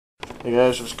Hey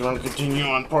guys, I'm just going to continue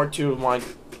on part 2 of my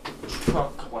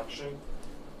truck collection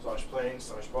slash planes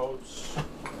slash boats.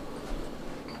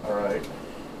 Alright.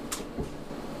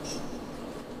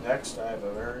 Next, I have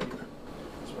a very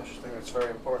special thing that's very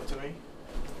important to me.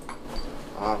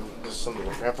 This is something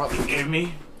my grandfather gave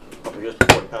me a couple years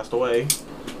before he passed away.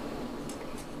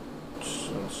 This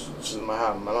is my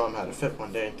house. My mom had a fit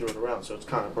one day and threw it around, so it's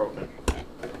kind of broken.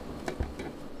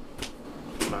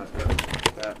 Not good.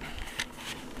 That.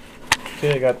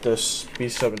 Okay, I got this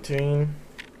B-17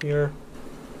 here.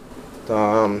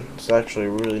 It's actually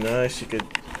really nice. You could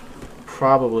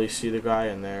probably see the guy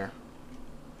in there.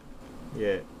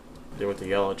 Yeah, there with the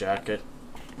yellow jacket.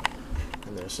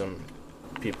 And there's some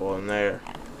people in there.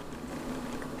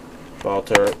 Ball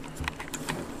turret.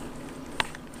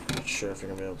 Not sure if you're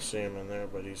gonna be able to see him in there,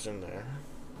 but he's in there.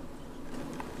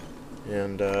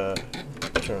 And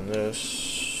turn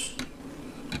this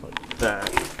like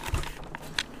that.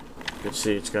 You can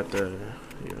see it's got the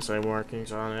USA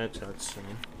markings on it. It's got some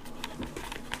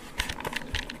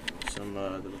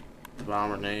the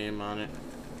bomber name on it.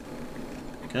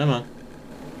 Come on.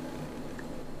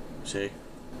 See?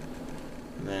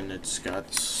 And then it's got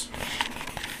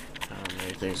how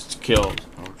many things it's killed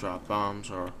or dropped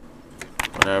bombs or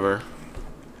whatever.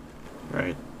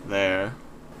 Right there.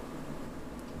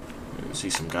 You can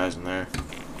see some guys in there.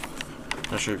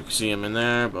 Not sure if you can see him in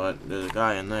there, but there's a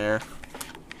guy in there.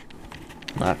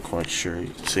 Not quite sure you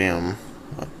can see him,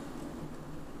 but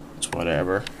it's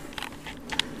whatever.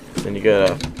 Then you got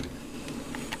a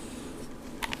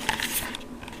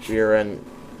rear end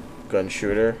gun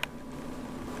shooter.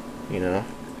 You know,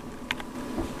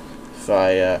 if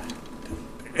I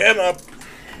pick him up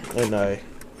and I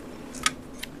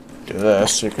do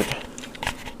this, you could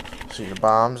see the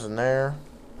bombs in there.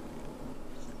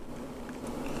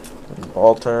 And the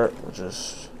ball turret, which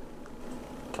is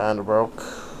kind of broke.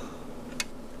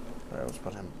 Alright, let's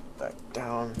put him back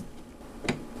down.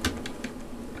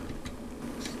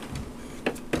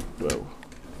 Whoa.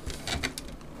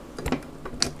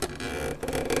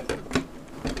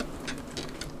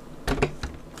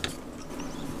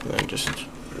 And then just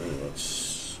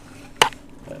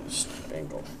let's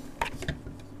angle.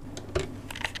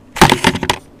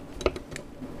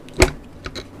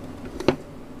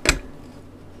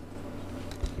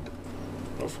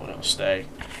 Hopefully it'll stay.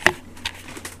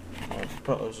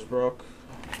 Propellers is broke,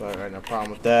 but I got no problem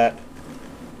with that.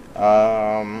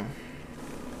 I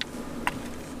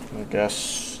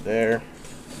guess there's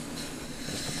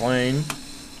the plane.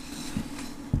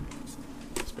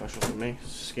 Special for me.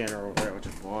 Scanner over there, which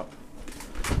I bought.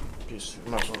 Just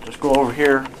might as well just go over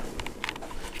here.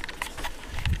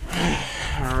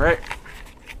 Alright.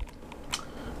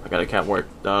 I got a Catwork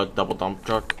double dump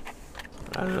truck.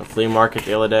 I was at a flea market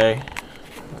the other day.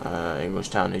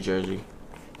 Englishtown, New Jersey.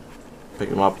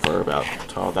 Picked them up for about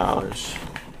 $12.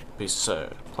 Piece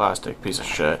of plastic, piece of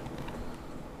shit.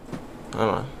 I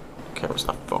don't know. Camera's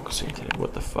not focusing today.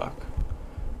 What the fuck?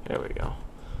 There we go.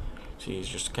 See, he's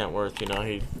just Kentworth, you know.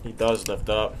 He does lift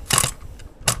up.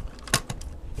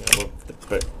 You know,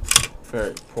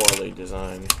 very poorly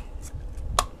designed.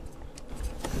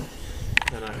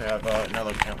 Then I have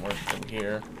another Kentworth in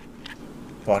here.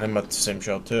 Bought him at the same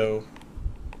show too.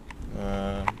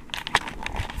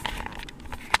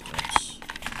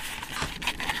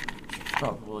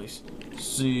 Probably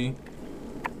see.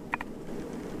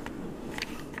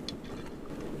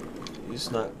 He's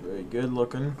not very good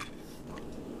looking.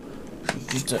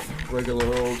 He's just a regular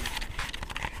old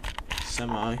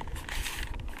semi.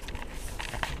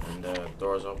 And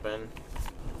doors open.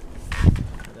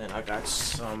 And then I got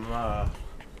some got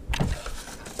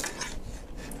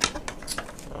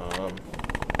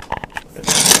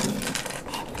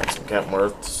some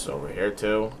Kentworths over here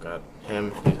too. Got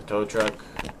him, he's a tow truck.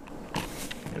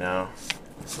 You know,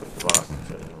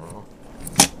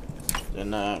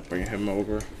 then bring him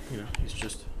over. You know, he's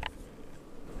just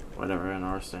whatever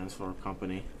NR stands for,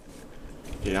 company.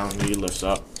 You know, he lifts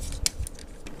up,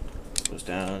 goes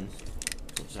down,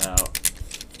 goes out.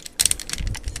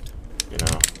 You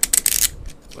know,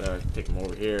 whatever. Take him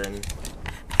over here and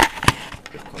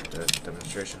give a quick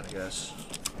demonstration, I guess.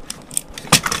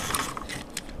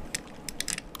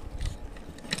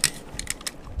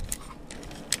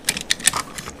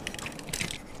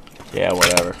 Yeah,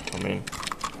 whatever. I mean,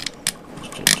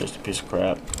 it's just a piece of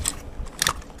crap.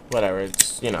 Whatever,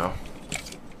 it's, you know,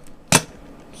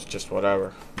 it's just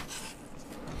whatever.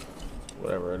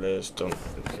 Whatever it is, don't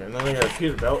care. And then I got a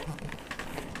Peterbilt.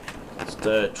 It's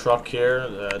the truck here,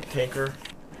 the tanker.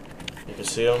 You can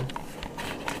see them.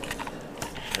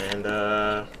 And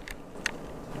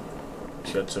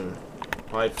it's got some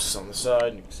pipes on the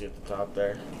side. You can see at the top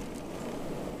there.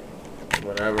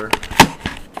 whatever.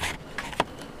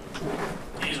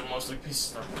 These are mostly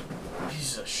pieces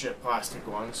of shit plastic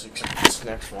ones, except this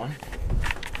next one.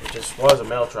 It just was a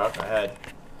mail truck. I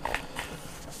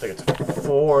think it's a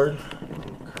Ford.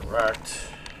 Correct.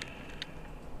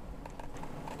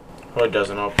 Hood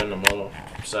doesn't open. I'm a little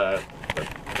upset, but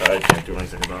I can't do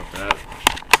anything about that.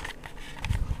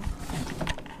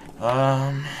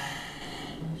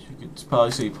 You could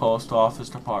probably see Post Office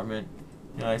Department,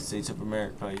 United States of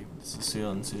America. It's the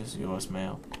seal and says U.S.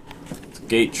 Mail. It's a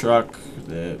gate truck.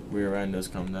 The rear end does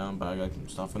come down, but I got some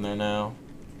stuff in there now.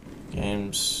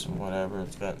 Games, whatever.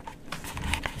 It's got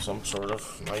some sort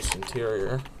of nice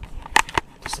interior.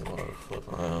 Just a little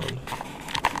flip around.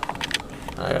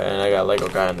 And I got a Lego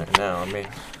guy in there now. I mean,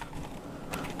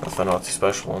 nothing else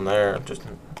special in there. Just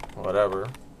whatever.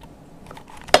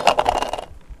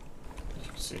 You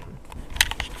can see him.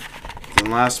 And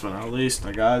last but not least,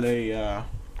 I got a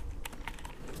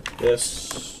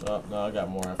this. Oh, no, I got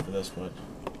more after this, but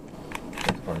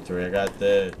part 3. I got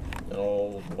the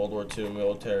old World War II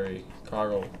military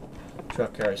cargo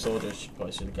truck carry soldiers. You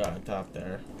probably should have got on top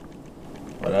there.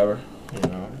 Whatever, you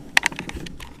know.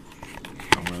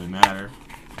 Don't really matter.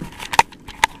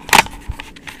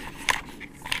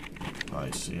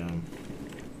 Probably see them.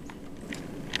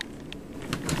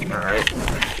 Alright,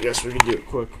 I guess we can do a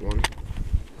quick one.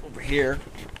 Over here,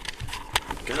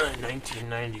 got a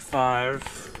 1995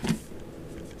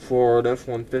 Ford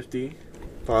F-150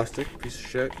 plastic piece of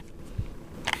shit.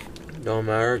 Don't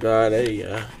matter. Got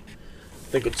a I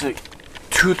think it's a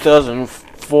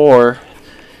 2004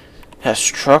 Hess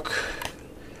truck.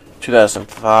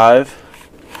 2005.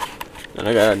 Then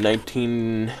I got a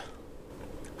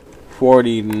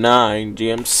 1949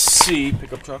 GMC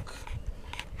pickup truck.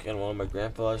 Again, one of my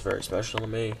grandfather's, very special to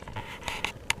me.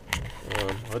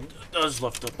 What does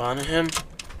lift up on him?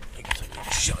 I can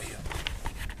show you.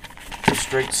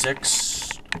 Straight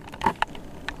 6.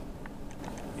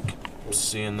 You can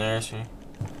see in there, see?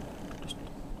 Just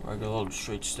regular little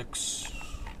straight 6.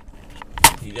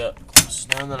 Heat up.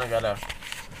 And then I got a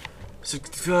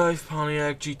 65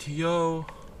 Pontiac GTO. I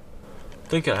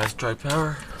think it has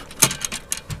tri-power.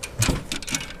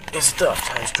 Yes, it does.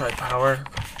 It has tri-power.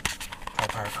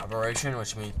 Tri-power carburation,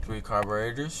 which means 3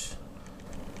 carburetors.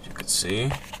 As you can see.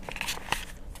 And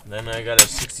then I got a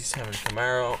 67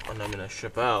 Camaro, and I'm gonna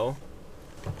ship out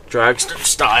dragster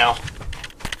style.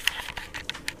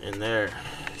 In there,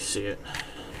 you see it.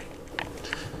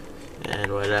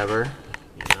 And whatever,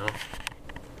 you know.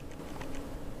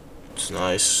 It's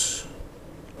nice.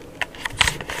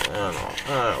 I don't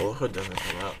know. The hood doesn't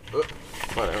come out.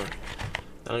 Whatever.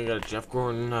 Then I got a Jeff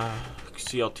Gordon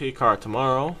CLT car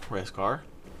tomorrow. Race car.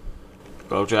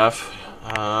 Go, Jeff.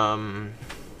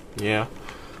 Yeah.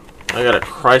 I got a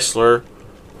Chrysler.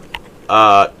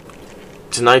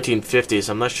 It's a 1950s.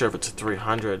 I'm not sure if it's a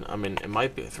 300. I mean, it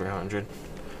might be a 300.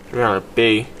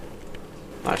 300B.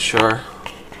 Not sure.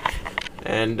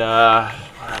 And,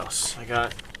 what else? I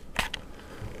got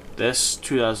this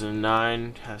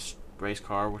 2009 Hess race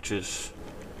car, which is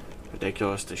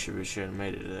ridiculous. They should have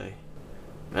made it a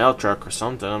mail truck or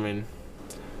something. I mean,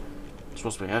 it's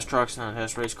supposed to be Hess trucks, not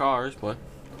Hess race cars, but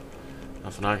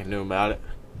nothing I can do about it.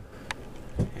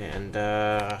 And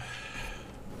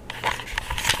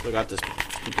we got this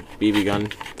stupid BB gun.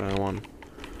 If anyone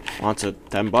wants it,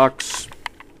 $10.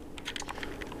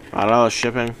 $5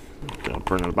 shipping. They'll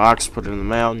bring it in a box, put it in the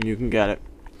mail, and you can get it.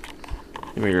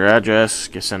 Give me your address.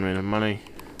 Just send me the money.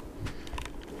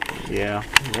 Yeah.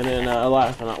 And then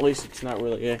last but not least, it's not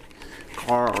really a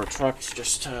car or a truck. It's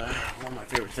just one of my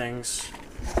favorite things.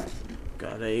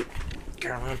 Got a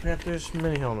Carolina Panthers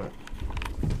mini helmet.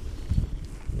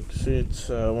 You can see it's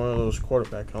one of those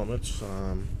quarterback helmets.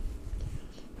 And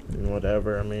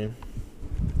whatever, I mean.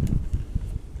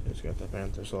 It's got the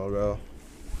Panthers logo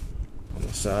on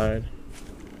the side.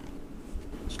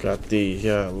 It's got the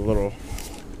little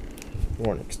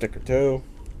warning sticker too.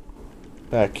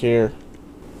 Back here.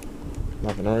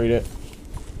 Not gonna read it.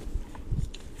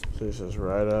 So this says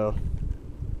Rido.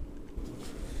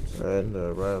 And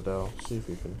Rido. See if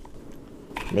we can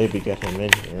maybe get him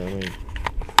in here. I mean,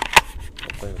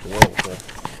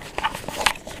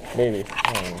 maybe.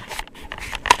 I don't know.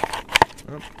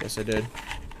 Oh, guess I did.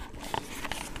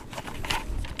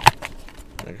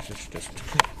 I guess it's just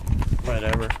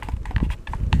whatever.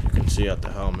 You can see out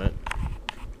the helmet.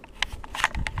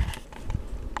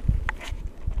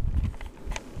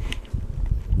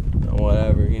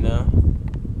 Whatever, you know.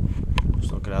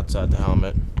 Just look it outside the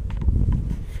helmet.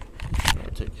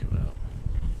 I'll take you out.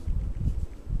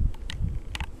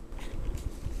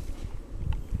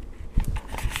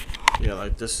 Yeah,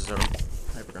 like this is our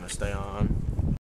paper gonna stay on.